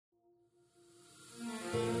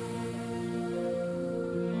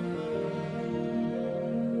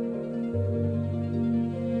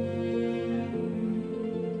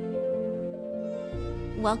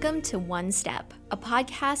Welcome to One Step, a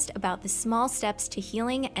podcast about the small steps to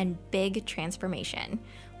healing and big transformation.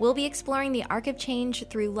 We'll be exploring the arc of change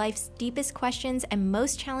through life's deepest questions and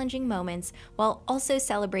most challenging moments, while also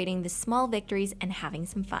celebrating the small victories and having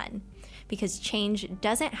some fun. Because change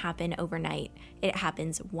doesn't happen overnight, it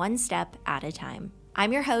happens one step at a time.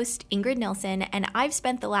 I'm your host, Ingrid Nilsson, and I've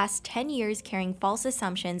spent the last 10 years carrying false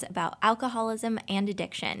assumptions about alcoholism and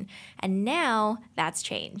addiction, and now that's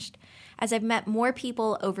changed. As I've met more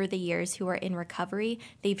people over the years who are in recovery,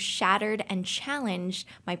 they've shattered and challenged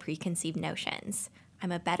my preconceived notions.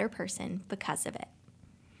 I'm a better person because of it.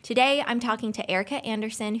 Today, I'm talking to Erica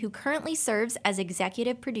Anderson, who currently serves as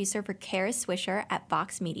executive producer for Kara Swisher at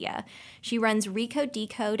Vox Media. She runs Recode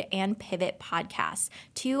Decode and Pivot podcasts,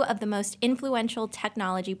 two of the most influential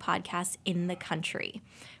technology podcasts in the country.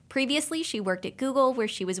 Previously, she worked at Google, where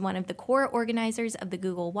she was one of the core organizers of the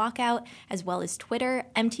Google Walkout, as well as Twitter,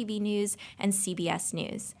 MTV News, and CBS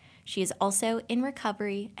News. She is also in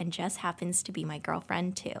recovery and just happens to be my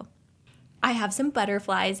girlfriend, too. I have some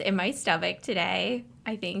butterflies in my stomach today,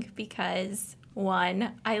 I think because,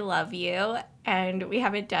 one, I love you, and we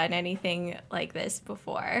haven't done anything like this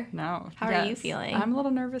before. No. How are you feeling? I'm a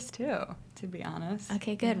little nervous, too, to be honest.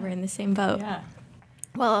 Okay, good. We're in the same boat. Yeah.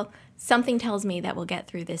 Well, something tells me that we'll get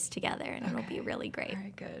through this together, and it'll be really great. All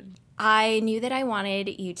right, good. I knew that I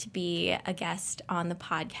wanted you to be a guest on the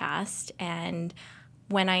podcast, and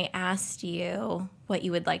when I asked you what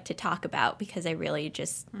you would like to talk about, because I really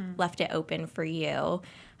just left it open for you,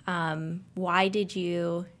 why did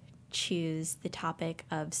you choose the topic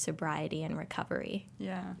of sobriety and recovery?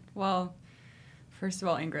 Yeah. Well, first of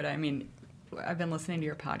all, Ingrid, I mean, I've been listening to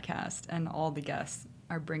your podcast, and all the guests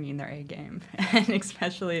are bringing their A game, and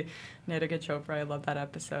especially Nitika Chopra. I love that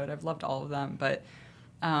episode. I've loved all of them. But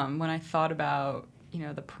when I thought about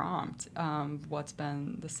the prompt, what's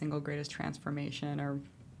been the single greatest transformation, or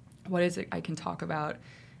what is it I can talk about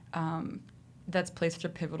that's played such a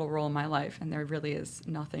pivotal role in my life, and there really is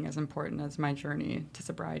nothing as important as my journey to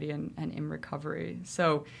sobriety and in recovery.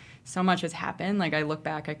 So much has happened. Like, I look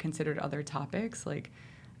back, I considered other topics, like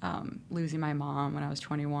losing my mom when I was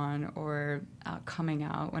 21, or coming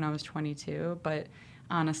out when I was 22, but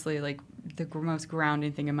honestly, like, the most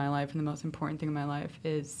grounding thing in my life and the most important thing in my life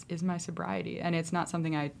is my sobriety. And it's not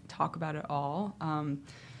something I talk about at all on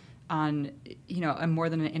a more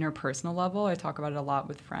than an interpersonal level. I talk about it a lot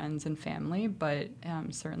with friends and family, but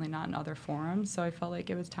certainly not in other forums. So I felt like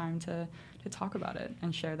it was time to talk about it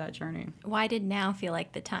and share that journey. Why did now feel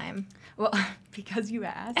like the time? Well, because you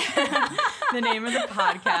asked. The name of the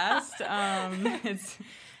podcast. It's...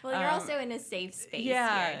 Well, you're also in a safe space.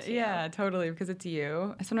 Yeah, totally, because it's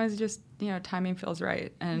you. Sometimes just, timing feels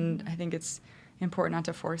right, and I think it's important not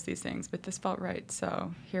to force these things, but this felt right,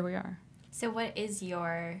 so here we are. So what is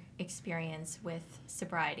your experience with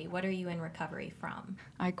sobriety? What are you in recovery from?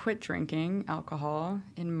 I quit drinking alcohol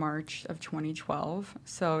in March of 2012,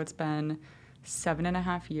 so it's been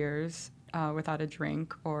 7.5 years without a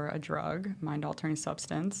drink or a drug, mind-altering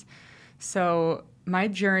substance. So my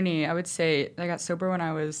journey, I would say, I got sober when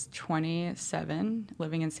I was 27,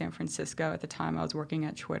 living in San Francisco. At the time, I was working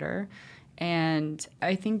at Twitter. And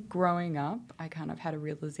I think growing up, I kind of had a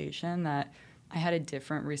realization that I had a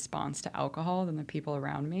different response to alcohol than the people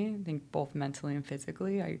around me. I think both mentally and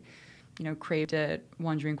physically. I, craved it.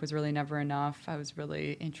 One drink was really never enough. I was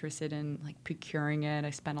really interested in, procuring it.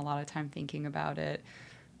 I spent a lot of time thinking about it.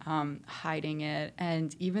 Hiding it.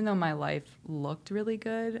 And even though my life looked really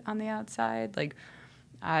good on the outside,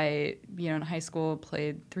 I, in high school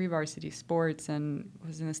played 3 varsity sports and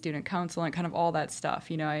was in the student council and kind of all that stuff.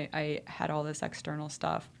 I had all this external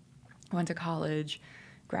stuff. Went to college,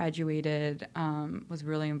 graduated, was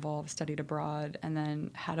really involved, studied abroad, and then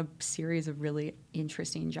had a series of really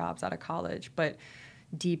interesting jobs out of college. But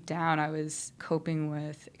deep down, I was coping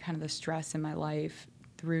with kind of the stress in my life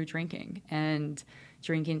through drinking, and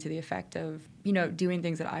drinking to the effect of, doing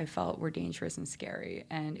things that I felt were dangerous and scary.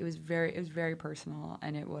 And it was very personal,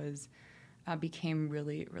 and it was, became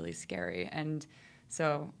really, really scary. And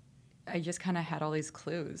so I just kind of had all these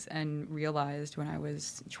clues and realized when I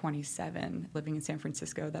was 27, living in San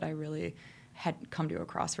Francisco, that I really had come to a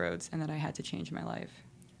crossroads and that I had to change my life.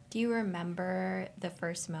 Do you remember the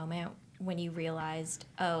first moment when you realized,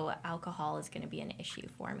 oh, alcohol is going to be an issue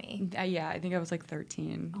for me? Yeah, I think I was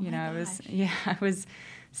 13. Oh my gosh. I was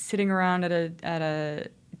sitting around at a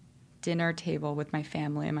dinner table with my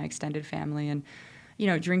family and my extended family, and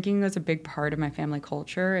drinking was a big part of my family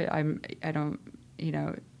culture. I don't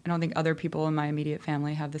think other people in my immediate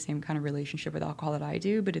family have the same kind of relationship with alcohol that I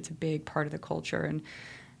do, but it's a big part of the culture, and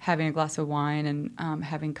having a glass of wine and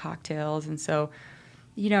having cocktails. And so,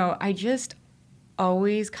 I just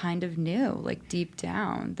always kind of knew, like deep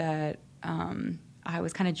down, that I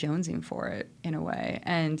was kind of jonesing for it in a way.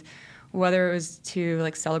 And whether it was to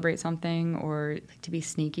like celebrate something or like, to be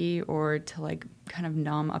sneaky or to like kind of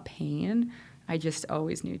numb a pain, I just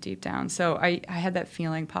always knew deep down. So I had that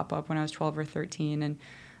feeling pop up when I was 12 or 13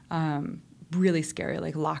 and really scary,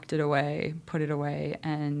 like locked it away, put it away,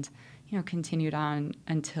 and, you know, continued on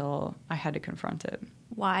until I had to confront it.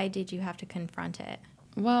 Why did you have to confront it?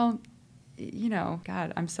 Well, you know,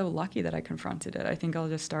 God, I'm so lucky that I confronted it. I think I'll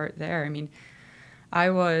just start there. I mean, I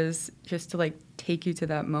was, just to like take you to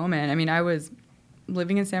that moment, I mean, I was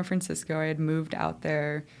living in San Francisco. I had moved out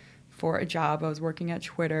there for a job. I was working at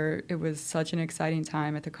Twitter. It was such an exciting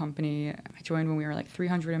time at the company. I joined when we were like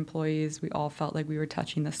 300 employees. We all felt like we were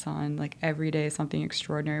touching the sun. Like every day something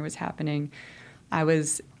extraordinary was happening. I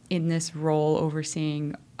was in this role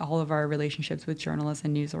overseeing all of our relationships with journalists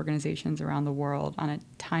and news organizations around the world on a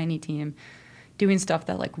tiny team, doing stuff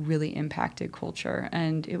that like really impacted culture.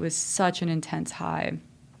 And it was such an intense high.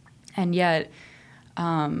 And yet,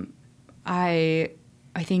 I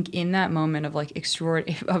think in that moment of like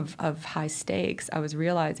of high stakes, I was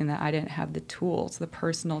realizing that I didn't have the tools, the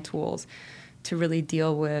personal tools, to really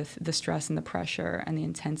deal with the stress and the pressure and the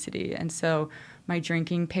intensity. And so my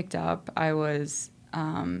drinking picked up. I was,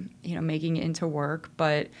 making it into work,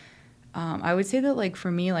 but I would say that like for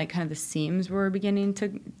me, like kind of the seams were beginning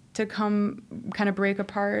to come kind of break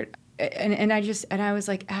apart. And I was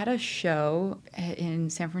like at a show in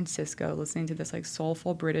San Francisco listening to this like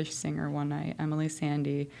soulful British singer one night, Emily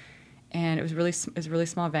Sandé, and it was a really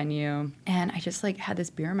small venue, and I just like had this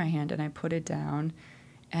beer in my hand and I put it down,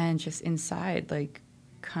 and just inside like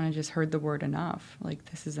kind of just heard the word enough, like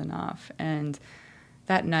this is enough. And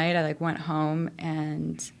that night I like went home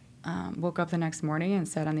and woke up the next morning and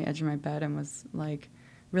sat on the edge of my bed and was like,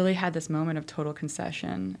 really had this moment of total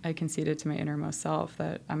concession. I conceded to my innermost self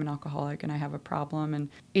that I'm an alcoholic and I have a problem. And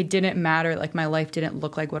it didn't matter, like my life didn't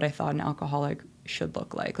look like what I thought an alcoholic should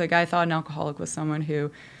look like. Like I thought an alcoholic was someone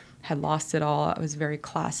who had lost it all. I was very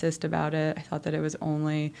classist about it. I thought that it was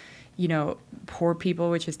only, you know, poor people,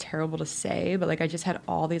 which is terrible to say, but like I just had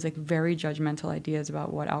all these like very judgmental ideas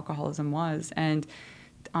about what alcoholism was. And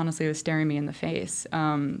honestly, it was staring me in the face.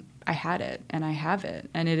 I had it and I have it.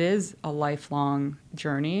 And it is a lifelong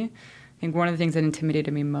journey. I think one of the things that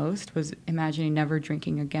intimidated me most was imagining never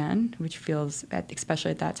drinking again, which feels,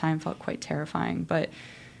 especially at that time, felt quite terrifying. But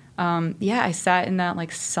I sat in that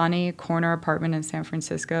like sunny corner apartment in San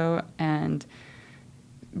Francisco, and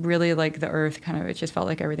really like the earth kind of, it just felt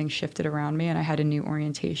like everything shifted around me, and I had a new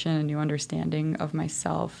orientation, a new understanding of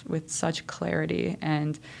myself with such clarity.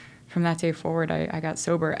 And from that day forward, I got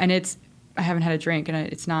sober. And I haven't had a drink, and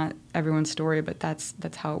it's not everyone's story, but that's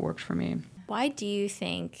how it worked for me. Why do you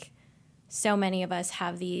think so many of us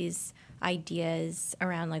have these ideas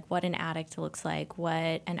around like what an addict looks like,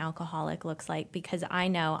 what an alcoholic looks like? Because I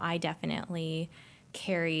know I definitely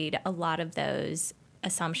carried a lot of those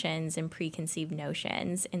assumptions and preconceived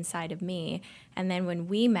notions inside of me. And then when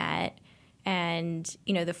we met, and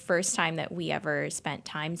you know, the first time that we ever spent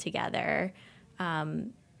time together,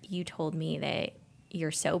 you told me that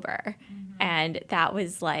you're sober. Mm-hmm. And that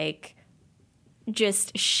was like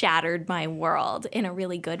just shattered my world in a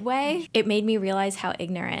really good way. It made me realize how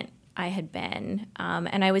ignorant I had been.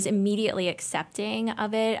 And I was immediately accepting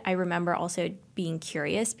of it. I remember also being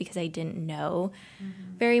curious because I didn't know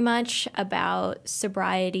very much about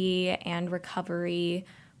sobriety and recovery,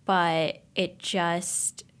 but it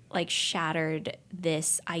just like shattered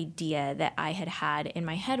this idea that I had had in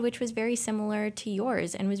my head, which was very similar to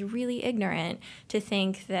yours, and was really ignorant to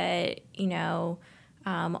think that, you know,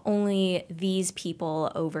 only these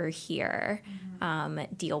people over here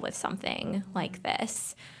deal with something like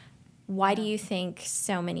this. Why do you think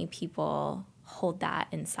so many people hold that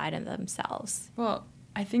inside of themselves? Well,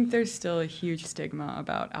 I think there's still a huge stigma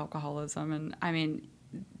about alcoholism. And I mean,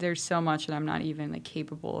 there's so much that I'm not even like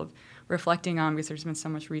capable of reflecting on, because there's been so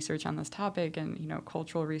much research on this topic and, you know,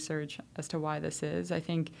 cultural research as to why this is. I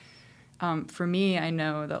think for me, I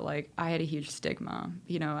know that like I had a huge stigma.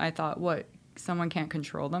 You know, I thought, what, someone can't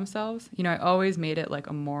control themselves? You know, I always made it like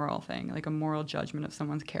a moral thing, like a moral judgment of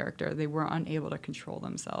someone's character. They were unable to control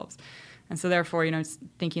themselves. And so therefore, you know,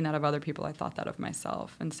 thinking that of other people, I thought that of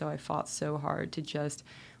myself. And so I fought so hard to just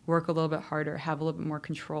work a little bit harder, have a little bit more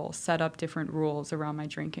control, set up different rules around my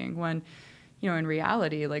drinking, when, you know, in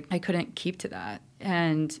reality, like I couldn't keep to that.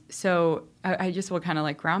 And so I just will kind of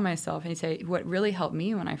like ground myself and say what really helped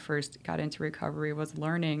me when I first got into recovery was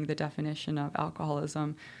learning the definition of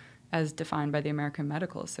alcoholism as defined by the American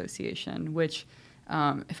Medical Association, which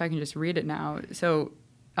if I can just read it now. So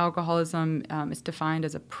alcoholism is defined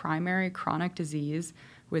as a primary chronic disease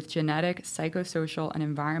with genetic, psychosocial, and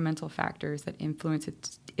environmental factors that influence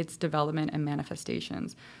its development and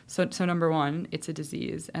manifestations. So number one, it's a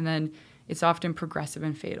disease. And then it's often progressive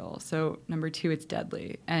and fatal. So number two, it's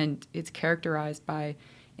deadly. And it's characterized by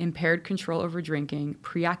impaired control over drinking,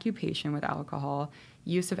 preoccupation with alcohol,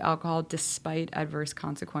 use of alcohol despite adverse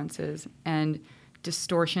consequences, and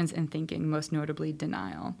distortions in thinking, most notably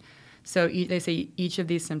denial. So they say each of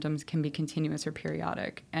these symptoms can be continuous or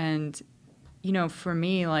periodic. And, for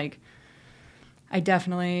me, like, I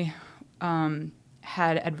definitely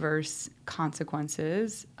had adverse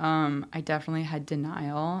consequences. I definitely had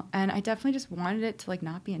denial. And I definitely just wanted it to, like,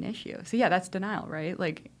 not be an issue. So, yeah, that's denial, right?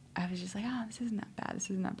 Like, I was just like, this isn't that bad. This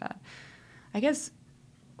isn't that bad. I guess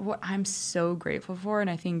what I'm so grateful for, and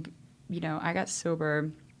I think, I got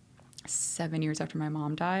sober 7 years after my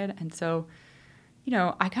mom died. And so,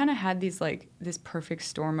 I kind of had this perfect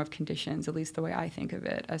storm of conditions, at least the way I think of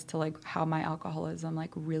it, as to like how my alcoholism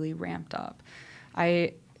like really ramped up.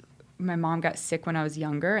 My mom got sick when I was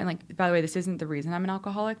younger. And like, by the way, this isn't the reason I'm an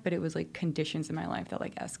alcoholic, but it was like conditions in my life that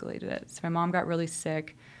like escalated it. So my mom got really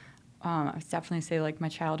sick. I would definitely say like my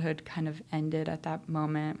childhood kind of ended at that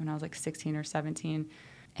moment when I was like 16 or 17.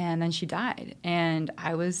 And then she died. And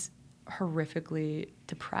I was horrifically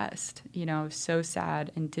depressed, so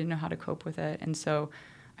sad and didn't know how to cope with it. And so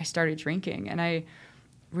I started drinking. And I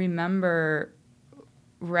remember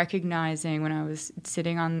recognizing when I was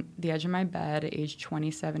sitting on the edge of my bed at age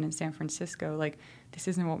 27 in San Francisco, like, this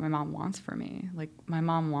isn't what my mom wants for me. Like, my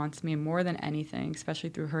mom wants me more than anything, especially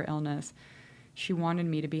through her illness. She wanted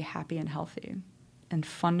me to be happy and healthy. And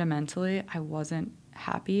fundamentally, I wasn't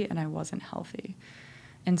happy and I wasn't healthy.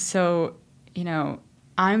 And so,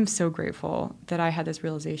 I'm so grateful that I had this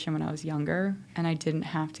realization when I was younger and I didn't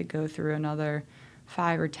have to go through another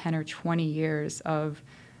 5 or 10 or 20 years of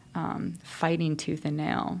fighting tooth and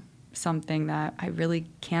nail, something that I really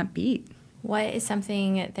can't beat. What is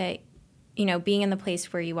something that, being in the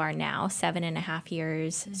place where you are now, 7.5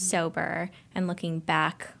 years sober, and looking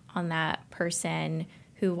back on that person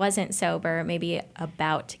who wasn't sober, maybe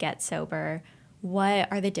about to get sober,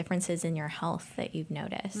 what are the differences in your health that you've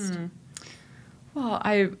noticed? Well,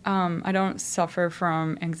 I don't suffer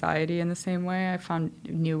from anxiety in the same way. I found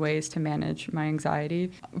new ways to manage my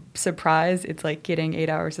anxiety. Surprise, it's like getting 8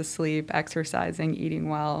 hours of sleep, exercising, eating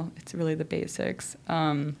well. It's really the basics.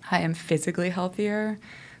 I am physically healthier.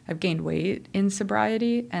 I've gained weight in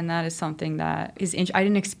sobriety, and that is something that is I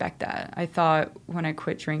didn't expect that. I thought when I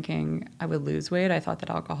quit drinking, I would lose weight. I thought that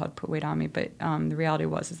alcohol had put weight on me, but the reality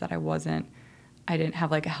is that I didn't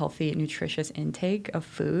have like a healthy, nutritious intake of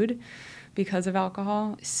food because of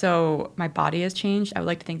alcohol. So my body has changed. I would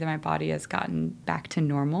like to think that my body has gotten back to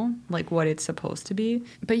normal, like what it's supposed to be.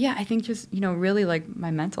 But yeah, I think just, really like my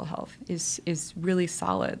mental health is really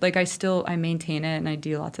solid. Like I maintain it and I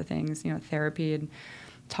do lots of things, therapy and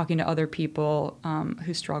talking to other people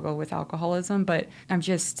who struggle with alcoholism. But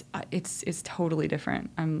it's totally different.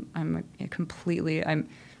 I'm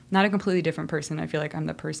not a completely different person. I feel like I'm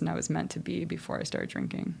the person I was meant to be before I started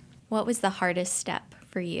drinking. What was the hardest step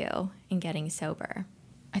for you in getting sober?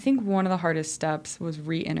 I think one of the hardest steps was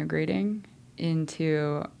reintegrating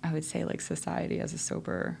into, I would say, like society as a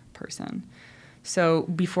sober person. So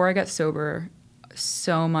before I got sober,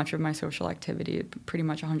 so much of my social activity, pretty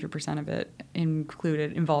much 100% of it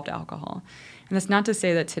involved alcohol. And that's not to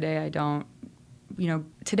say that today I don't,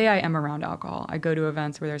 today I am around alcohol. I go to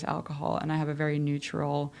events where there's alcohol and I have a very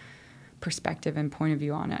neutral perspective and point of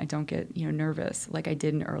view on it. I don't get, nervous like I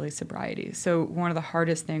did in early sobriety. So one of the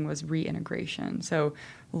hardest thing was reintegration. So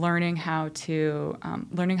learning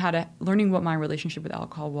what my relationship with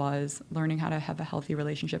alcohol was, learning how to have a healthy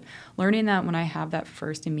relationship, learning that when I have that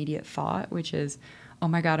first immediate thought, which is, oh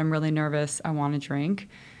my God, I'm really nervous, I want to drink,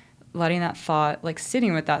 letting that thought, like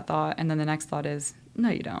sitting with that thought, and then the next thought is, no,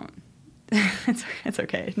 you don't. It's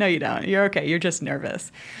okay. No, you don't. You're okay. You're just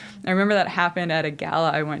nervous. I remember that happened at a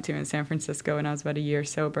gala I went to in San Francisco when I was about a year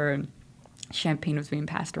sober, and champagne was being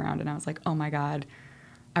passed around, and I was like, oh my God,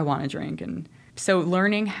 I want to drink. And so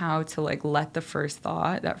learning how to like let the first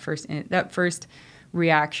thought, that first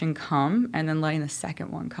reaction come, and then letting the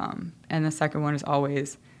second one come. And the second one is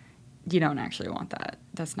always, you don't actually want that.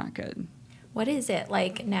 That's not good. What is it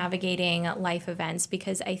like navigating life events?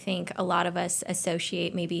 Because I think a lot of us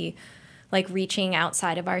associate maybe like reaching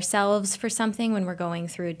outside of ourselves for something when we're going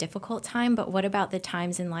through a difficult time. But what about the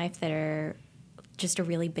times in life that are just a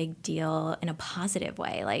really big deal in a positive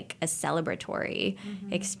way, like a celebratory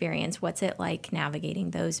experience. What's it like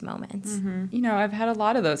navigating those moments? You know, I've had a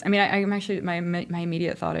lot of those. I mean, I'm actually, my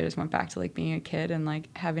immediate thought, I just went back to like being a kid and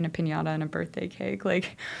like having a piñata and a birthday cake.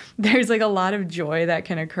 Like there's like a lot of joy that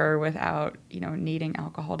can occur without, you know, needing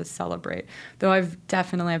alcohol to celebrate. Though I've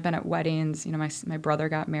been at weddings. You know, my brother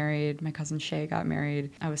got married, my cousin Shay got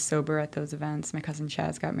married. I was sober at those events. My cousin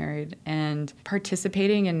Chaz got married, and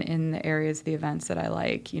participating in the areas of the events that I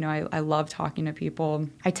like. You know, I love talking to people.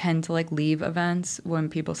 I tend to like leave events when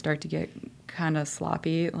people start to get kind of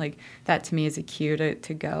sloppy. Like that to me is a cue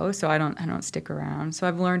to go. So I don't stick around. So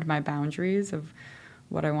I've learned my boundaries of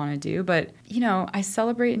what I want to do. But, you know, I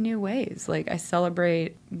celebrate in new ways. Like I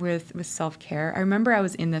celebrate with self-care. I remember I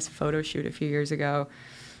was in this photo shoot a few years ago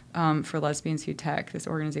for Lesbians Who Tech, this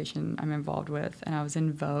organization I'm involved with, and I was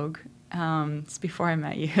in Vogue. It's before I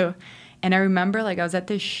met you. And I remember, like, I was at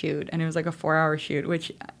this shoot, and it was like a 4-hour shoot,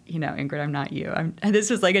 which, you know, Ingrid, I'm not you.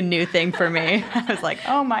 This was like a new thing for me. I was like,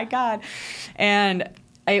 oh my God. And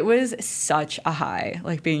it was such a high,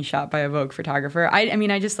 like being shot by a Vogue photographer. I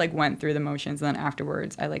mean, I just like went through the motions, and then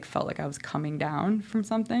afterwards I like felt like I was coming down from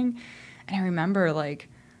something. And I remember like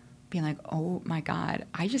being like, oh my God,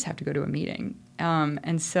 I just have to go to a meeting.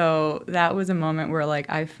 And so that was a moment where like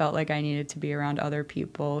I felt like I needed to be around other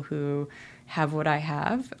people who have what I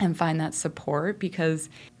have and find that support, because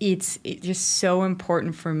it's just so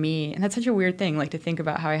important for me. And that's such a weird thing, like to think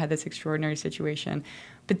about how I had this extraordinary situation.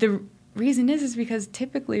 But the reason is because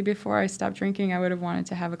typically before I stopped drinking, I would have wanted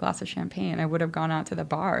to have a glass of champagne. I would have gone out to the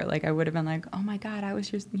bar. Like I would have been like, oh my God, I was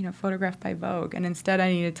just, you know, photographed by Vogue. And instead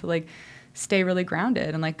I needed to like stay really grounded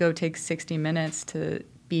and like go take 60 minutes to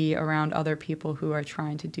be around other people who are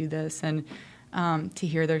trying to do this, and to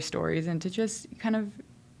hear their stories and to just kind of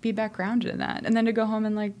be back grounded in that. And then to go home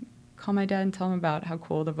and like call my dad and tell him about how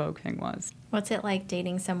cool the Vogue thing was. What's it like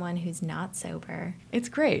dating someone who's not sober? It's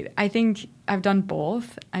great. I think I've done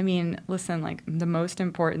both. I mean, listen, like the most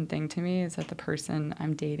important thing to me is that the person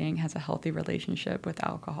I'm dating has a healthy relationship with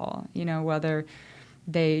alcohol, you know, whether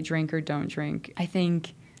they drink or don't drink. I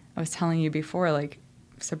think I was telling you before, like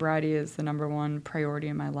sobriety is the number one priority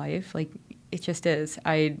in my life. Like it just is.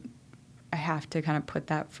 I have to kind of put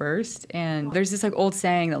that first. And there's this like old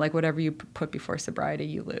saying that like whatever you put before sobriety,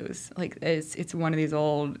 you lose. Like it's one of these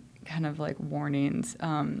old kind of like warnings.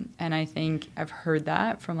 And I think I've heard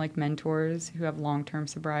that from like mentors who have long-term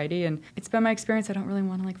sobriety. And it's been my experience. I don't really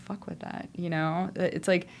want to like fuck with that. You know, it's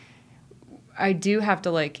like I do have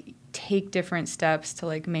to like take different steps to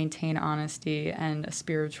like maintain honesty and a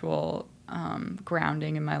spiritual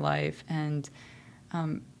grounding in my life, and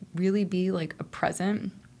really be like a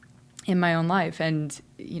present in my own life, and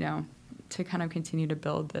you know, to kind of continue to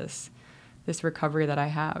build this recovery that I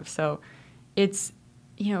have. So it's,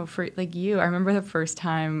 you know, for like you, I remember the first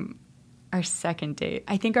time, our second date.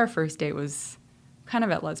 I think our first date was kind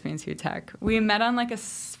of at Lesbians Who Tech. We met on like a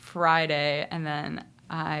Friday, and then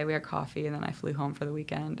we had coffee, and then I flew home for the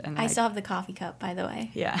weekend. And I still have the coffee cup, by the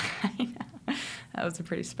way. Yeah, I know. That was a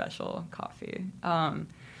pretty special coffee.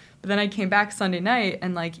 But then I came back Sunday night,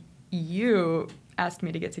 and like you asked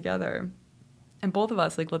me to get together. And both of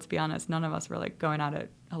us, like, let's be honest, none of us were like going out at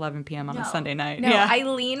 11 p.m. on a Sunday night. No, yeah.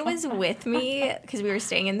 Eileen was with me because we were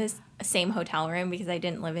staying in this same hotel room because I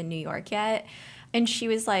didn't live in New York yet. And she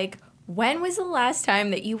was like, when was the last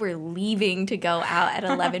time that you were leaving to go out at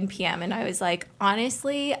 11 p.m.? And I was like,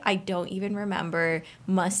 honestly, I don't even remember.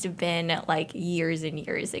 Must have been like years and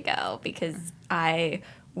years ago, because I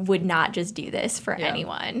would not just do this for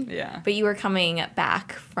anyone. Yeah. But you were coming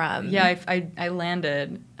back from... Yeah, I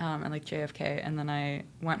landed at like JFK, and then I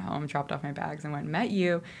went home, dropped off my bags, and went and met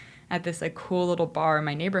you at this like cool little bar in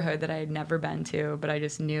my neighborhood that I had never been to, but I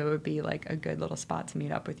just knew it would be like a good little spot to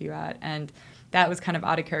meet up with you at. And that was kind of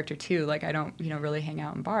out of character too. Like I don't, you know, really hang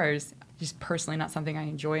out in bars. Just personally not something I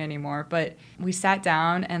enjoy anymore. But we sat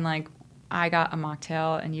down, and like I got a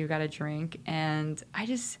mocktail and you got a drink, and I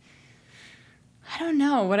don't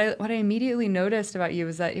know. What I immediately noticed about you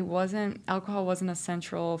was that alcohol wasn't a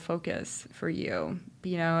central focus for you,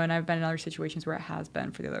 you know, and I've been in other situations where it has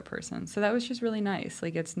been for the other person. So that was just really nice.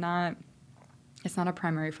 Like it's not a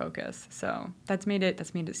primary focus. So that's made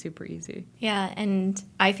it super easy. Yeah, and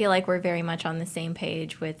I feel like we're very much on the same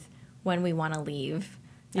page with when we want to leave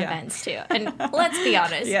events too. And let's be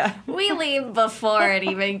honest, we leave before it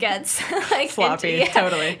even gets like sloppy,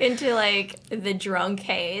 totally into like the drunk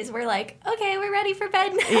haze. We're like, okay, we're ready for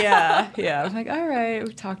bed now. Yeah. I'm like, all right,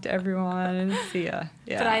 we've talked to everyone, and see ya.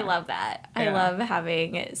 Yeah. But I love that. I love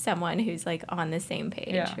having someone who's like on the same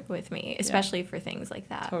page with me, especially for things like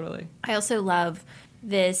that. Totally. I also love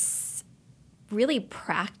this really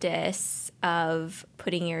practice of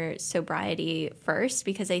putting your sobriety first,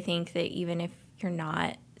 because I think that even if you're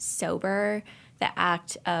not sober, the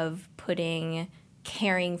act of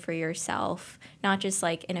caring for yourself, not just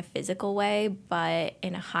like in a physical way, but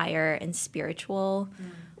in a higher and spiritual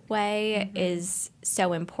way is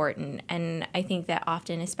so important. And I think that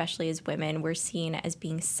often, especially as women, we're seen as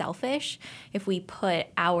being selfish if we put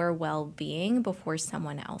our well-being before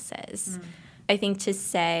someone else's. I think to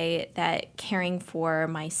say that caring for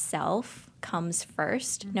myself comes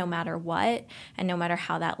first, no matter what, and no matter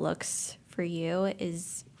how that looks for you,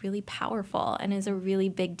 is really powerful and is a really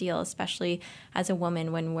big deal, especially as a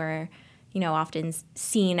woman when we're, often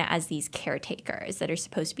seen as these caretakers that are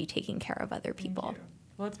supposed to be taking care of other people.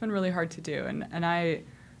 Well, it's been really hard to do, and I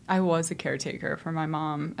was a caretaker for my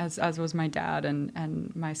mom, as was my dad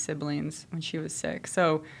and my siblings when she was sick.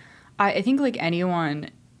 So I think like anyone,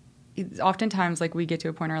 oftentimes like we get to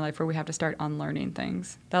a point in our life where we have to start unlearning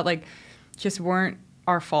things that like just weren't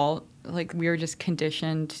our fault. Like we were just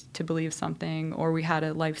conditioned to believe something, or we had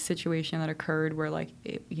a life situation that occurred where like,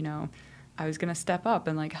 I was going to step up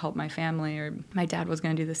and like help my family, or my dad was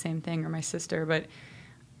going to do the same thing, or my sister. But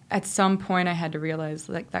at some point I had to realize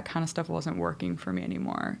like that kind of stuff wasn't working for me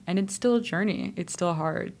anymore. And it's still a journey. It's still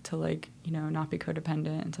hard to like, not be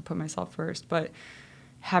codependent and to put myself first. But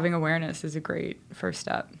having awareness is a great first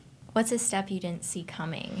step. What's a step you didn't see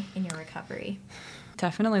coming in your recovery?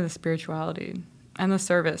 Definitely the spirituality and the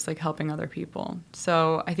service, like helping other people.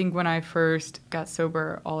 So I think when I first got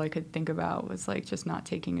sober, all I could think about was like just not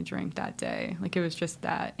taking a drink that day. Like it was just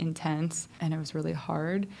that intense and it was really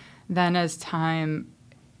hard. Then as time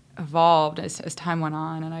evolved, as time went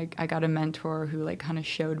on, and I got a mentor who like kind of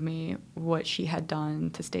showed me what she had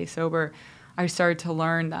done to stay sober, I started to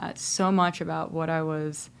learn that so much about what I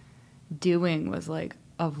was doing was like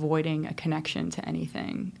avoiding a connection to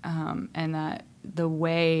anything, and that the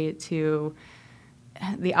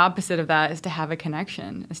opposite of that is to have a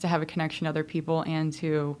connection, to other people, and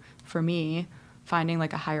to, for me, finding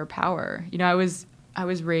like a higher power. I was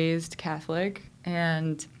raised Catholic,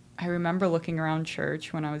 and I remember looking around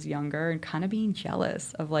church when I was younger and kind of being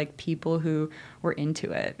jealous of like people who were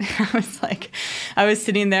into it. I was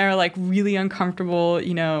sitting there like really uncomfortable,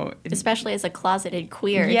 Especially as a closeted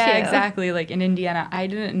queer, yeah, too. Exactly. Like in Indiana, I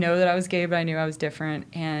didn't know that I was gay, but I knew I was different.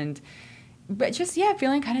 But just,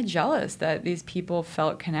 feeling kind of jealous that these people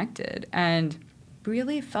felt connected and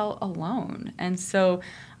really felt alone. And so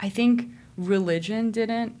I think religion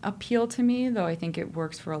didn't appeal to me, though I think it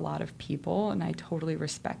works for a lot of people, and I totally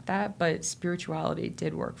respect that. But spirituality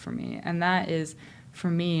did work for me. And that is, for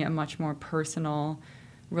me, a much more personal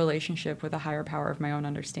relationship with a higher power of my own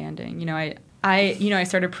understanding. I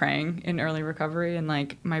started praying in early recovery, and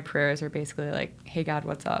like my prayers are basically like, hey God,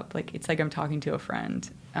 what's up? Like it's like I'm talking to a friend.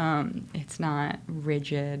 It's not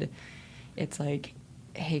rigid. It's like,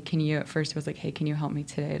 hey, at first it was like, hey, can you help me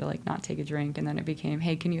today to like not take a drink? And then it became,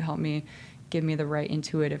 hey, can you help me give me the right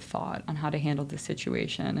intuitive thought on how to handle this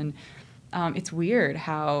situation? And it's weird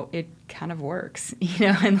how it kind of works,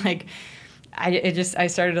 and like I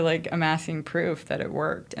started to like amassing proof that it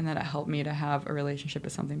worked and that it helped me to have a relationship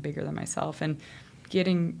with something bigger than myself. And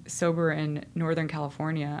getting sober in Northern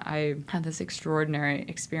California, I had this extraordinary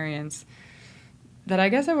experience that I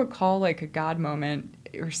guess I would call like a God moment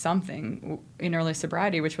or something in early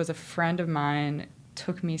sobriety, which was a friend of mine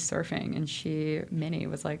took me surfing, and Minnie,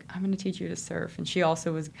 was like, I'm going to teach you to surf. And she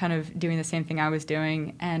also was kind of doing the same thing I was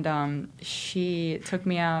doing. And she took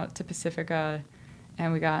me out to Pacifica,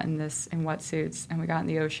 and we got in wetsuits, and we got in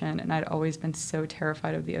the ocean. And I'd always been so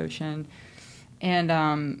terrified of the ocean.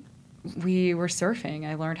 And we were surfing.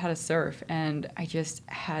 I learned how to surf, and I just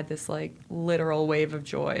had this like literal wave of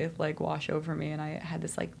joy like wash over me. And I had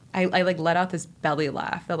this like, I like let out this belly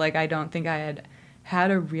laugh that like I don't think I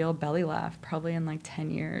had a real belly laugh probably in like 10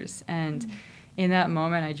 years. And in that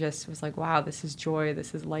moment, I just was like, wow, this is joy,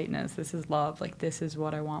 this is lightness, this is love. Like this is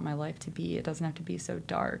what I want my life to be. It doesn't have to be so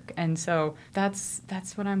dark. And so that's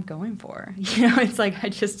what I'm going for. It's like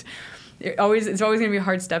it's always going to be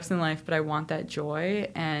hard steps in life, but I want that joy,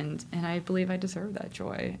 and I believe I deserve that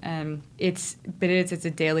joy. And it's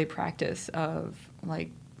a daily practice of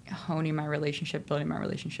like honing my relationship, building my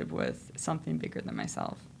relationship with something bigger than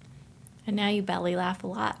myself. And now you belly laugh a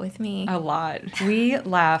lot with me. A lot. We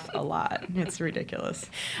laugh a lot. It's ridiculous.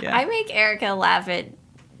 Yeah. I make Erica laugh at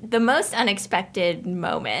the most unexpected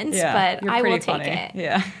moments, yeah, but I will take funny. it.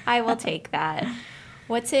 Yeah. I will take that.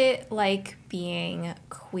 What's it like being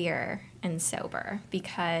queer and sober?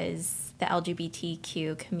 Because the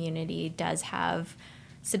LGBTQ community does have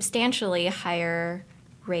substantially higher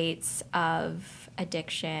rates of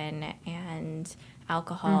addiction and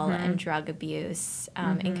alcohol and drug abuse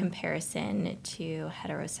in comparison to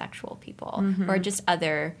heterosexual people or just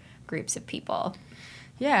other groups of people?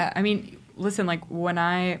 Yeah, I mean, listen, like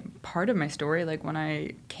part of my story, like when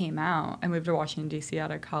I came out, I moved to Washington, D.C.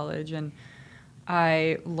 out of college, and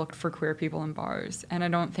I looked for queer people in bars. And I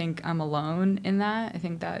don't think I'm alone in that. I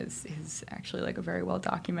think that is actually like a very well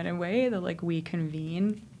documented way that like we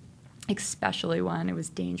convene, especially when it was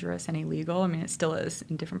dangerous and illegal. I mean, it still is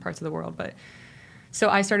in different parts of the world, but so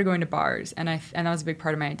I started going to bars, and that was a big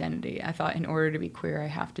part of my identity. I thought in order to be queer, I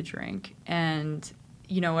have to drink. And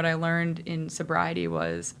you know, what I learned in sobriety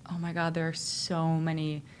was, oh my God, there are so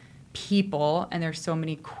many people, and there's so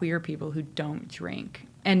many queer people who don't drink.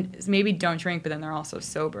 And maybe don't drink, but then they're also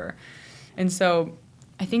sober. And so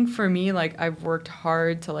I think for me, like, I've worked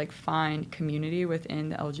hard to like find community within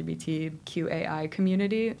the LGBTQAI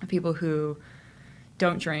community, people who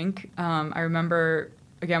don't drink. I remember,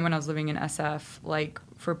 again, when I was living in SF, like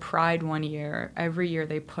for Pride one year, every year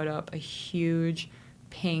they put up a huge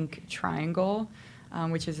pink triangle,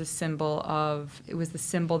 which is a symbol of, it was the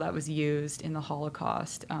symbol that was used in the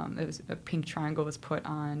Holocaust. It was a pink triangle was put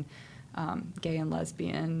on gay and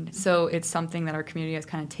lesbian. So it's something that our community has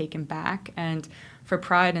kind of taken back. And for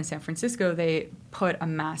Pride in San Francisco, they put a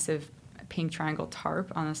massive pink triangle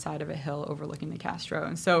tarp on the side of a hill overlooking the Castro.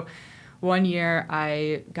 And so one year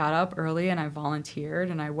I got up early and I volunteered,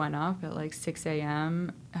 and I went up at like 6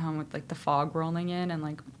 a.m. With like the fog rolling in, and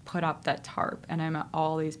like put up that tarp. And I met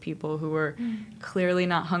all these people who were clearly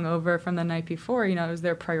not hungover from the night before. You know, it was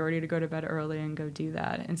their priority to go to bed early and go do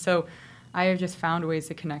that. And so I have just found ways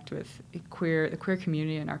to connect with the queer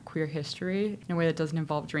community and our queer history in a way that doesn't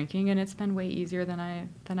involve drinking, and it's been way easier than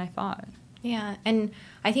I thought. Yeah, and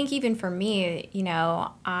I think even for me, you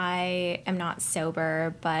know, I am not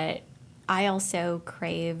sober, but I also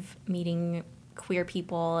crave meeting queer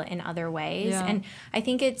people in other ways. Yeah. And I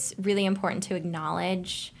think it's really important to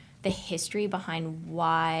acknowledge the history behind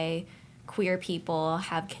why queer people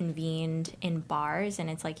have convened in bars. And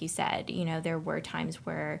it's like you said, you know, there were times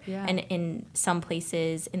where, and in some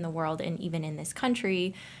places in the world and even in this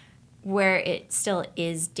country, where it still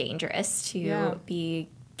is dangerous to be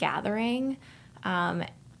gathering.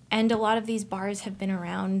 And a lot of these bars have been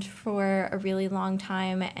around for a really long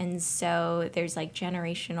time. And so there's like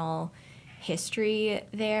generational history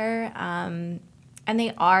there. And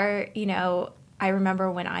they are, you know, I remember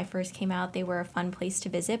when I first came out, they were a fun place to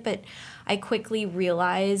visit. But I quickly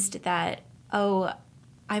realized that, oh,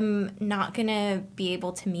 I'm not going to be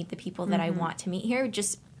able to meet the people that I want to meet here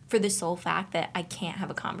just for the sole fact that I can't have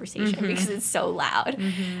a conversation because it's so loud.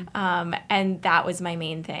 And that was my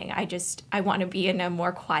main thing. I want to be in a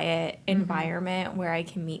more quiet environment where I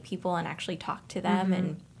can meet people and actually talk to them.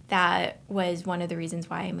 And that was one of the reasons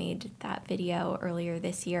why I made that video earlier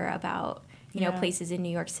this year about, you know, places in New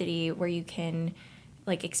York City where you can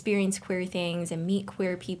like experience queer things and meet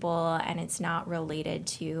queer people, and it's not related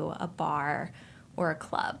to a bar or a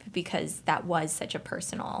club, because that was such a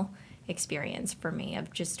personal experience for me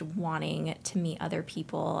of just wanting to meet other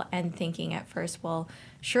people and thinking at first, well,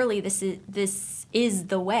 surely this is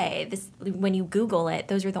the way. This, when you Google it,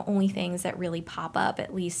 those are the only things that really pop up,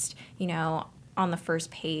 at least, you know, on the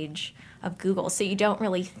first page of Google. So you don't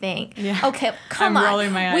really think, okay, come on. I'm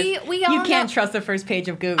rolling my eyes. We all you can't trust the first page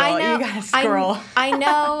of Google. I know, you gotta scroll. I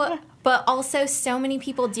know, but also so many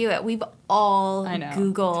people do it. We've all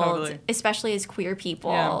Googled, especially as queer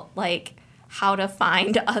people, like how to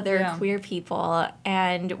find other queer people.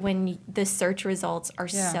 And when the search results are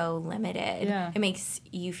so limited, it makes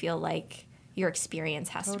you feel like your experience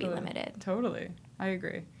has to be limited. Totally. I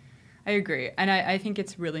agree. And I think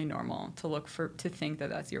it's really normal to think that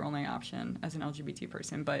that's your only option as an LGBT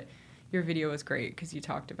person. But your video was great because you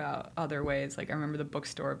talked about other ways. Like I remember the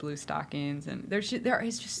bookstore, Blue Stockings, and there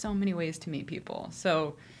is just so many ways to meet people.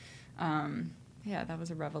 So, that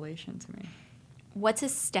was a revelation to me. What's a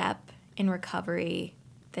step in recovery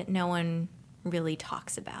that no one really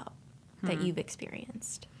talks about that you've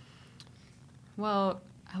experienced? Well,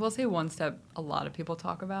 I will say one step a lot of people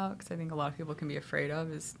talk about, because I think a lot of people can be afraid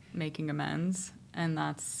of, is making amends. And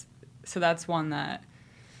that's one that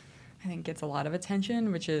I think gets a lot of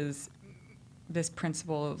attention, which is this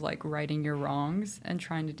principle of like righting your wrongs and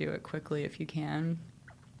trying to do it quickly if you can,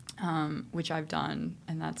 which I've done,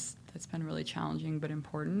 and that's been really challenging but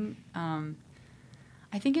important.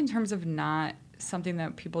 I think in terms of not something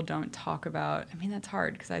that people don't talk about, I mean, that's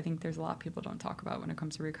hard because I think there's a lot people don't talk about when it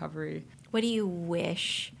comes to recovery. What do you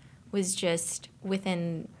wish was just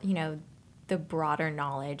within, you know, the broader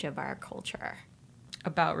knowledge of our culture?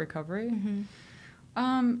 About recovery?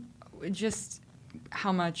 Just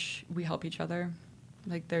how much we help each other.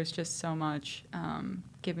 Like, there's just so much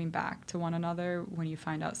giving back to one another when you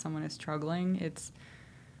find out someone is struggling. It's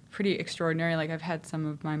pretty extraordinary. Like, I've had some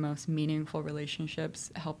of my most meaningful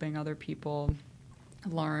relationships helping other people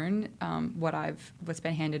learn what's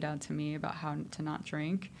been handed down to me about how to not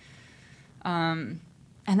drink. And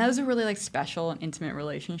those are really, like, special and intimate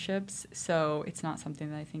relationships. So it's not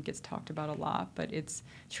something that I think gets talked about a lot, but it's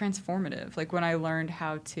transformative. Like, when I learned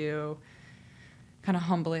how to kind of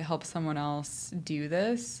humbly help someone else do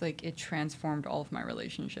this, like, it transformed all of my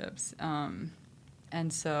relationships.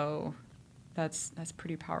 And so that's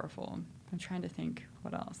pretty powerful. I'm trying to think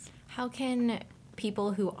what else. How can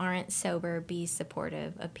people who aren't sober be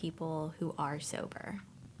supportive of people who are sober?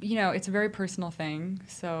 You know, it's a very personal thing.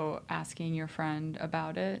 So asking your friend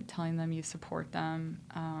about it, telling them you support them,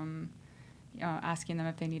 asking them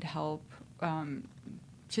if they need help,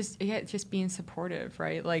 just being supportive,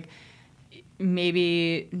 right? Like,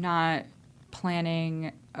 maybe not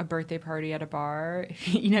planning a birthday party at a bar,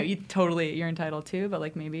 you're entitled to, but,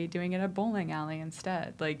 like, maybe doing it at a bowling alley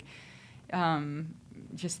instead. Like,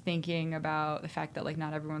 just thinking about the fact that, like,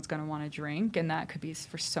 not everyone's going to want to drink, and that could be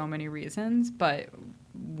for so many reasons, but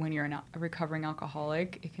when you're a recovering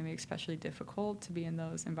alcoholic, it can be especially difficult to be in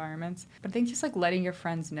those environments. But I think just, like, letting your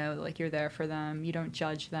friends know that, like, you're there for them, you don't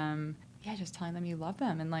judge them, just telling them you love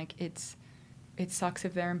them, and, like, it sucks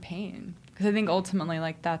if they're in pain, because I think ultimately,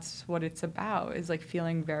 like, that's what it's about, is, like,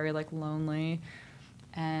 feeling very, like, lonely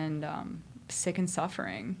and sick and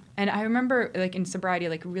suffering. And I remember, like, in sobriety,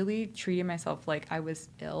 like, really treating myself like I was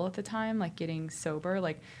ill at the time, like, getting sober,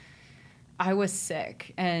 like, I was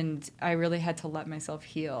sick, and I really had to let myself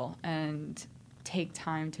heal and take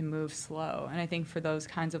time to move slow. And I think for those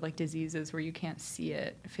kinds of, like, diseases where you can't see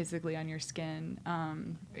it physically on your skin,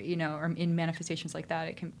 or in manifestations like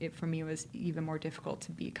that, it for me was even more difficult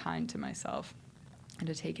to be kind to myself and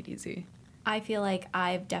to take it easy. I feel like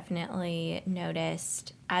I've definitely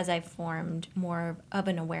noticed, as I've formed more of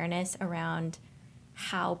an awareness around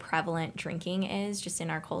how prevalent drinking is just in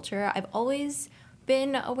our culture. I've always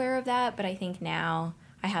been aware of that, but I think now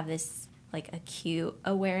I have this, like, acute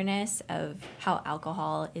awareness of how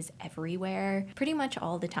alcohol is everywhere, pretty much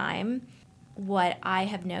all the time. What I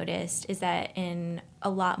have noticed is that in a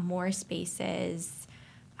lot more spaces,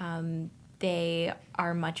 they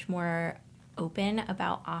are much more open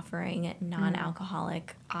about offering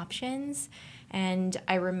non-alcoholic options. And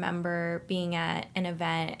I remember being at an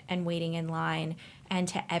event and waiting in line, and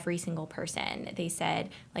to every single person, they said,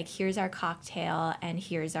 like, here's our cocktail and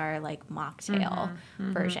here's our, like, mocktail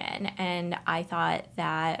version. And I thought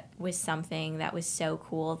that was something that was so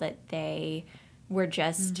cool, that they were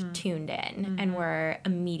just tuned in and were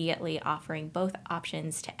immediately offering both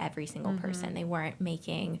options to every single person. They weren't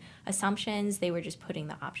making assumptions. They were just putting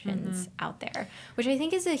the options out there, which I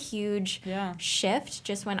think is a huge shift.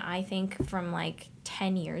 Just when I think from, like,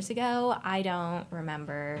 10 years ago, I don't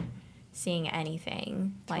remember seeing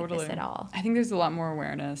anything like this at all. I think there's a lot more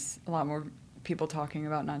awareness, a lot more people talking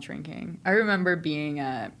about not drinking. I remember being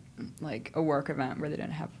at, like, a work event where they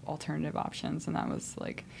didn't have alternative options, and that was,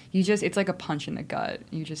 like, it's like a punch in the gut.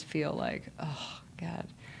 You just feel like, oh, God.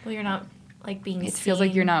 Well, you're not, like, being It feels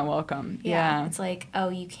like you're not welcome. Yeah. It's like, oh,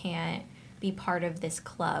 you can't be part of this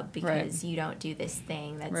club because you don't do this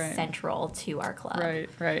thing that's central to our club.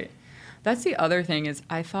 Right. That's the other thing, is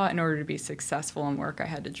I thought in order to be successful in work, I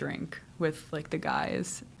had to drink with, like, the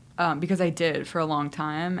guys, because I did for a long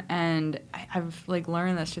time, and I've, like,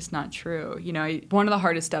 learned that's just not true. One of the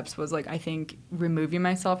hardest steps was, like, I think removing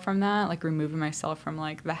myself from that, like, removing myself from,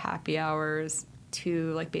 like, the happy hours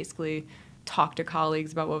to, like, basically talk to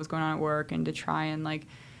colleagues about what was going on at work and to try and, like,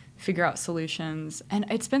 figure out solutions. And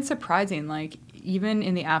it's been surprising, like, even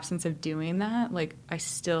in the absence of doing that, like, I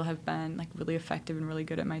still have been, like, really effective and really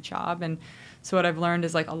good at my job. And so what I've learned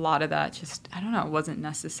is, like, a lot of that just, I don't know, it wasn't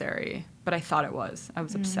necessary, but I thought it was. I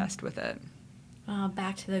was obsessed with it.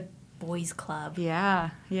 Back to the boys club.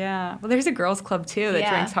 Yeah. Well, there's a girls club too that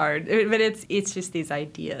drinks hard, but it's just these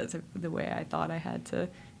ideas of the way I thought I had to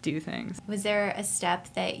do things. Was there a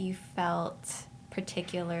step that you felt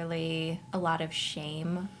particularly a lot of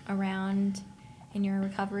shame around in your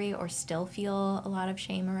recovery, or still feel a lot of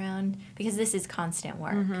shame around? Because this is constant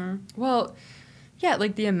work. Well, yeah,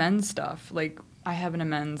 like the amends stuff. Like, I have an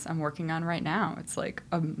amends I'm working on right now. It's, like,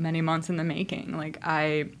 many months in the making. Like,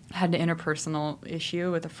 I had an interpersonal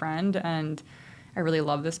issue with a friend, and I really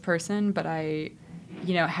love this person, but I,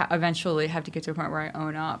 eventually have to get to a point where I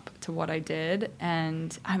own up to what I did.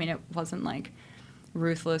 And, I mean, it wasn't, like,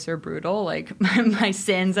 ruthless or brutal. Like, my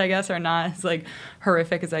sins, I guess, are not as, like,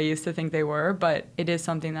 horrific as I used to think they were, but it is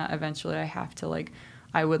something that eventually I have to, like,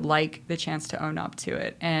 I would like the chance to own up to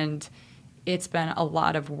it. And it's been a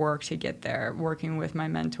lot of work to get there, working with my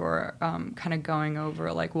mentor, kind of going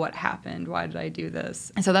over like what happened, why did I do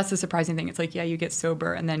this? And so that's the surprising thing. It's like, yeah, you get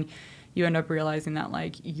sober and then you end up realizing that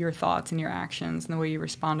like your thoughts and your actions and the way you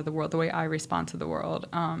respond to the world, the way I respond to the world,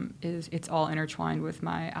 it's all intertwined with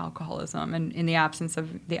my alcoholism. And in the absence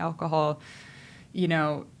of the alcohol, you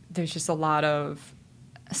know, there's just a lot of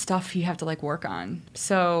stuff you have to like work on.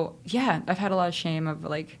 So yeah, I've had a lot of shame of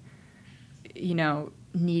like, you know,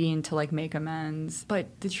 needing to like make amends.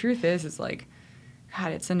 But the truth is like,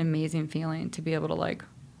 God, it's an amazing feeling to be able to like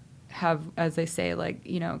have, as they say, like,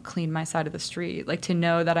 you know, clean my side of the street, like to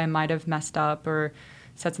know that I might have messed up or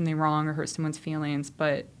said something wrong or hurt someone's feelings,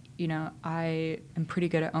 but you know, I am pretty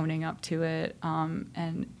good at owning up to it,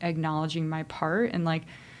 and acknowledging my part, and like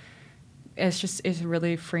it's a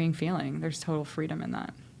really freeing feeling. There's total freedom in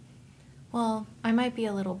that. Well, I might be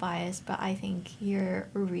a little biased, but I think you're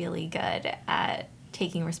really good at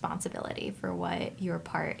taking responsibility for what your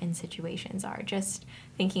part in situations are. Just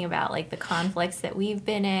thinking about like the conflicts that we've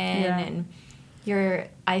been in, and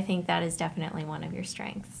I think that is definitely one of your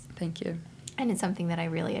strengths. Thank you. And it's something that I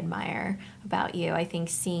really admire about you. I think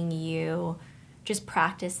seeing you just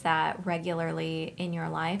practice that regularly in your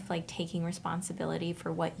life, like taking responsibility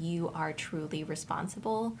for what you are truly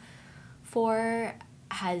responsible for,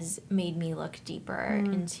 has made me look deeper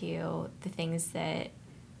into the things that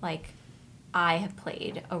like I have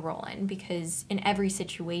played a role in, because in every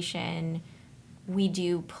situation we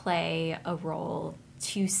do play a role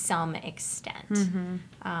to some extent.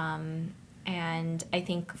 And I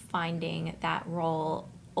think finding that role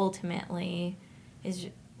ultimately is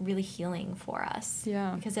really healing for us.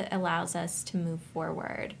 Yeah. Because it allows us to move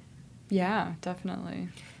forward. Yeah, definitely.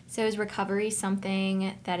 So is recovery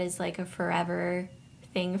something that is like a forever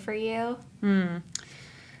thing for you?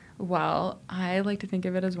 Well, I like to think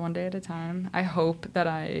of it as one day at a time. I hope that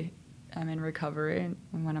I am in recovery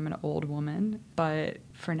when I'm an old woman, but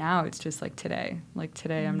for now it's just like today. Like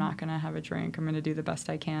today I'm not going to have a drink. I'm going to do the best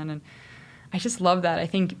I can, and I just love that. I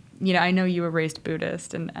think, you know, I know you were raised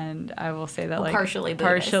Buddhist, and I will say that like partially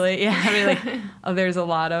Buddhist. Partially, yeah. I mean, like there's a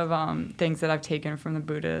lot of things that I've taken from the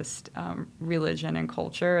Buddhist religion and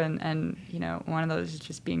culture, and you know, one of those is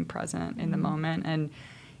just being present in the moment. And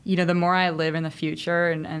you know, the more I live in the future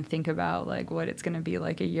and think about like what it's going to be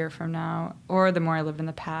like a year from now, or the more I live in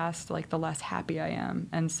the past, like the less happy I am.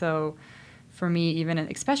 And so for me, even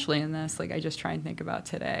especially in this, like I just try and think about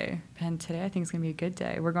today. And today I think it's going to be a good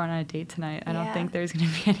day. We're going on a date tonight. I don't think there's going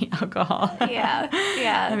to be any alcohol. Yeah.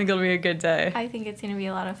 I think it'll be a good day. I think it's going to be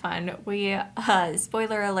a lot of fun. We,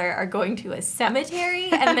 spoiler alert, are going to a cemetery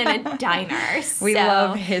and then a diner. We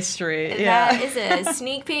love history. That is a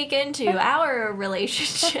sneak peek into our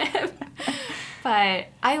relationship. But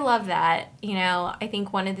I love that. You know, I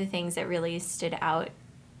think one of the things that really stood out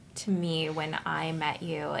to me when I met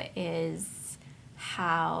you is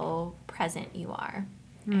how present you are.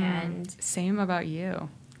 And same about you.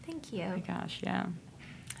 Thank you. Oh my gosh, yeah.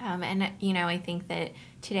 And, you know, I think that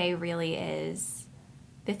today really is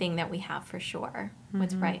the thing that we have for sure,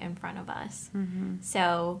 what's right in front of us.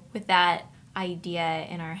 So with that idea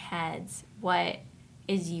in our heads, what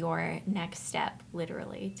is your next step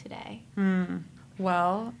literally today?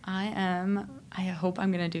 Well, I hope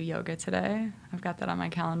I'm going to do yoga today. I've got that on my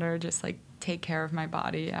calendar, just like take care of my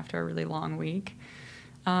body after a really long week.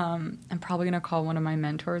 I'm probably going to call one of my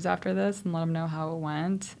mentors after this and let them know how it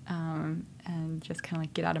went, and just kind of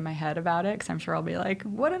like get out of my head about it, because I'm sure I'll be like,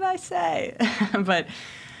 what did I say? But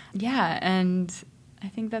yeah, and I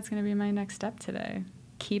think that's going to be my next step today.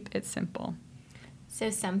 Keep it simple. So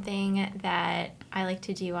something that I like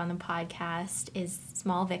to do on the podcast is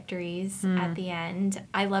small victories at the end.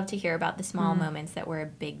 I love to hear about the small moments that were a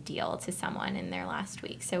big deal to someone in their last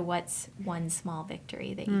week. So what's one small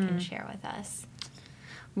victory that you can share with us?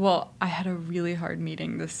 Well, I had a really hard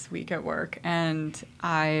meeting this week at work, and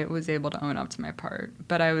I was able to own up to my part,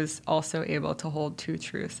 but I was also able to hold two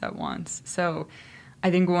truths at once. So I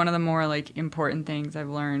think one of the more like important things I've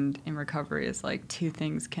learned in recovery is like two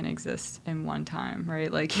things can exist in one time, right?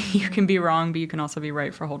 Like you can be wrong, but you can also be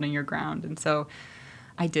right for holding your ground. And so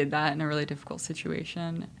I did that in a really difficult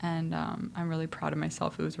situation, and I'm really proud of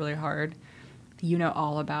myself. It was really hard. You know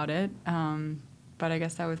all about it. But I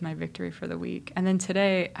guess that was my victory for the week. And then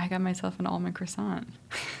today, I got myself an almond croissant.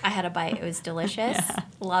 I had a bite. It was delicious.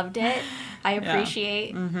 Loved it. I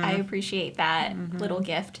appreciate that little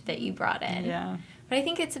gift that you brought in. Yeah. But I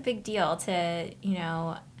think it's a big deal to, you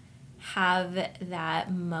know, have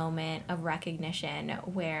that moment of recognition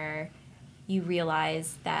where you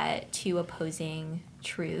realize that two opposing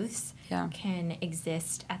truths can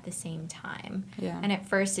exist at the same time. Yeah. And at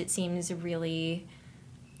first it seems really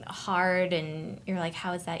hard, and you're like,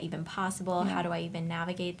 how is that even possible? Yeah. How do I even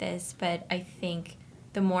navigate this? But I think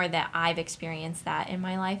the more that I've experienced that in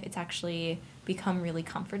my life, it's actually become really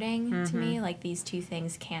comforting to me. Like, these two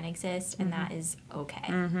things can exist, and that is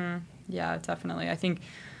okay. Yeah, definitely. I think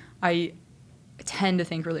I tend to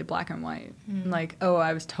think really black and white. Like, oh,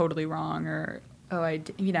 I was totally wrong, or oh,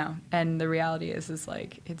 and the reality is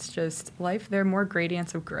like, it's just life. There are more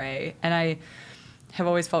gradients of gray, and I have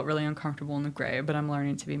always felt really uncomfortable in the gray, but I'm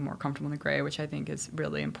learning to be more comfortable in the gray, which I think is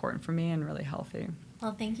really important for me and really healthy.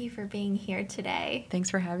 Well, thank you for being here today. Thanks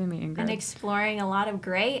for having me, Ingrid. And exploring a lot of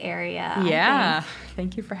gray area. Yeah.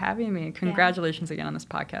 Thank you for having me. Congratulations again on this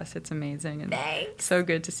podcast. It's amazing. And Thanks. So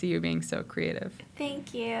good to see you being so creative.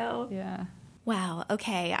 Thank you. Yeah. Wow.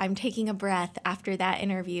 Okay. I'm taking a breath after that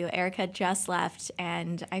interview. Erica just left,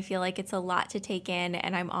 and I feel like it's a lot to take in,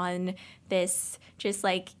 and I'm on this just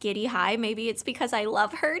like giddy high. Maybe it's because I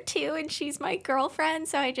love her too, and she's my girlfriend.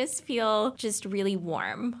 So I just feel just really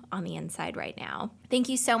warm on the inside right now. Thank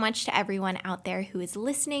you so much to everyone out there who is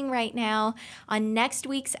listening right now. On next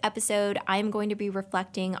week's episode, I'm going to be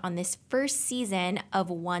reflecting on this first season of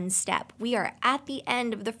One Step. We are at the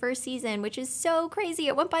end of the first season, which is so crazy.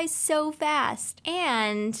 It went by so fast.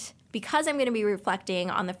 And because I'm going to be reflecting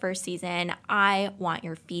on the first season, I want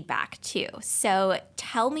your feedback too. So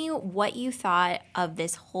tell me what you thought of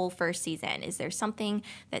this whole first season. Is there something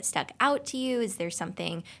that stuck out to you? Is there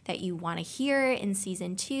something that you want to hear in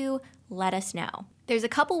season 2? Let us know. There's a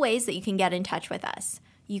couple ways that you can get in touch with us.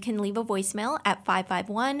 You can leave a voicemail at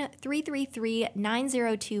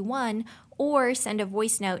 551-333-9021 or send a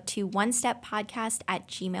voice note to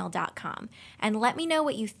onesteppodcast@gmail.com. And let me know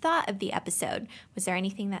what you thought of the episode. Was there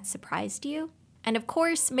anything that surprised you? And of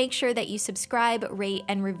course, make sure that you subscribe, rate,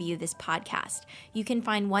 and review this podcast. You can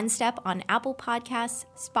find One Step on Apple Podcasts,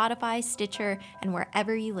 Spotify, Stitcher, and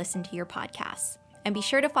wherever you listen to your podcasts. And be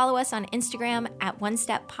sure to follow us on Instagram at One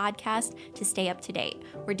Step Podcast to stay up to date.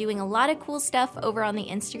 We're doing a lot of cool stuff over on the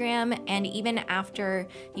Instagram, and even after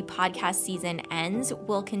the podcast season ends,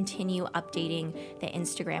 we'll continue updating the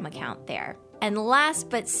Instagram account there. And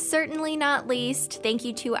last but certainly not least, thank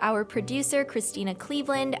you to our producer, Christina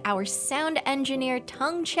Cleveland, our sound engineer,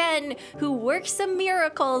 Tung Chen, who worked some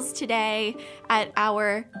miracles today at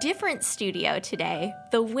our different studio today,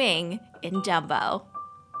 The Wing in Dumbo.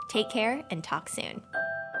 Take care and talk soon.